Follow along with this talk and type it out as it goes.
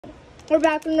We're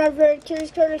back with another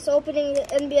Curtis opening the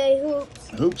NBA hoops.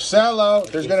 Hoop cello.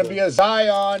 There's going to be a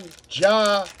Zion,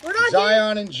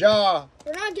 Zion and Ja.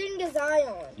 We're not getting a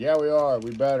Zion. Yeah, we are.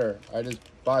 We better. I just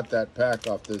bought that pack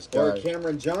off this guy. Or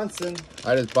Cameron Johnson.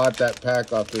 I just bought that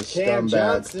pack off this Cam scumbag.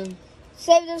 Johnson.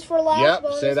 Save this for last.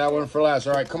 Yep, save that one for last.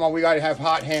 All right, come on. We got to have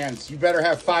hot hands. You better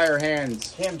have fire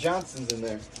hands. Cam Johnson's in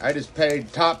there. I just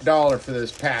paid top dollar for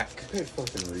this pack. Paid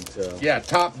fucking retail. Yeah,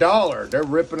 top dollar. They're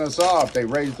ripping us off. They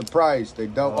raised the price. They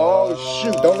don't. Oh,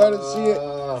 shoot. Don't let us see it.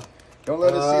 Don't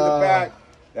let us see the back.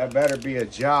 That better be a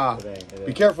Ja.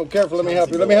 Be careful, careful. Let me help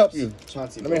you. Let me help you.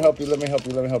 Let me help you. Let me help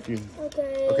you. Let me help you.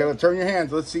 Okay. Okay, let's turn your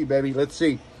hands. Let's see, baby. Let's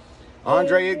see.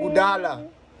 Andre Iguodala.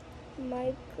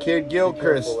 Kid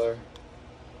Gilchrist.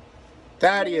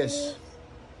 Thaddeus.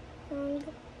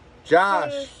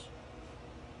 Josh.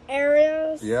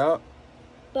 Arias. Yep.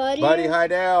 Buddy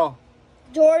Heidel.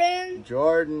 Jordan.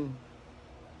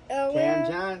 Cam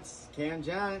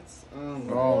Johns.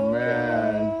 Oh,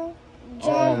 man.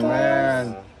 Oh,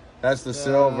 man. That's the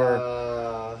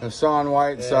silver. Hassan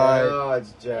Whiteside. Oh,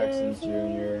 it's Jackson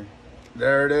Jr.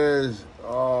 There it is.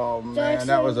 Oh, man.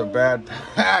 That was a bad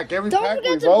pack. Every Don't pack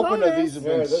forget we've the opened of bonus. these have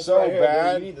been This so right here,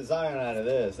 bad. You need the Zion out of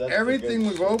this. That's Everything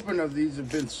we've opened of these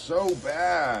have been so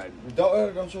bad. Don't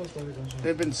show us. Don't show us.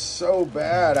 They've been so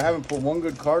bad. I haven't pulled one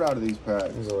good card out of these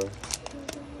packs.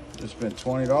 Just spent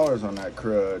 $20 on that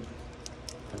crud.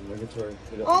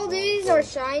 All these are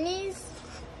shinies.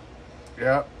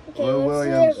 Yep. Okay, Lou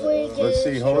Williams. Let's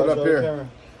see. Hold it up here.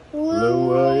 Lou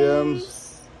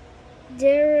Williams.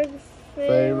 Derek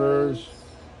Favors.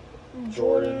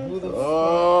 Jordan.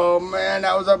 Oh, man.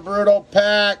 That was a brutal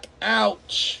pack.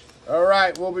 Ouch. All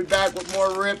right. We'll be back with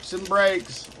more rips and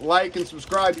breaks. Like and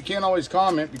subscribe. You can't always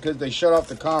comment because they shut off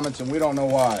the comments and we don't know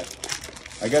why.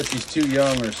 I guess he's too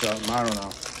young or something. I don't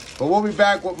know. But we'll be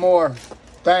back with more.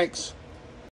 Thanks.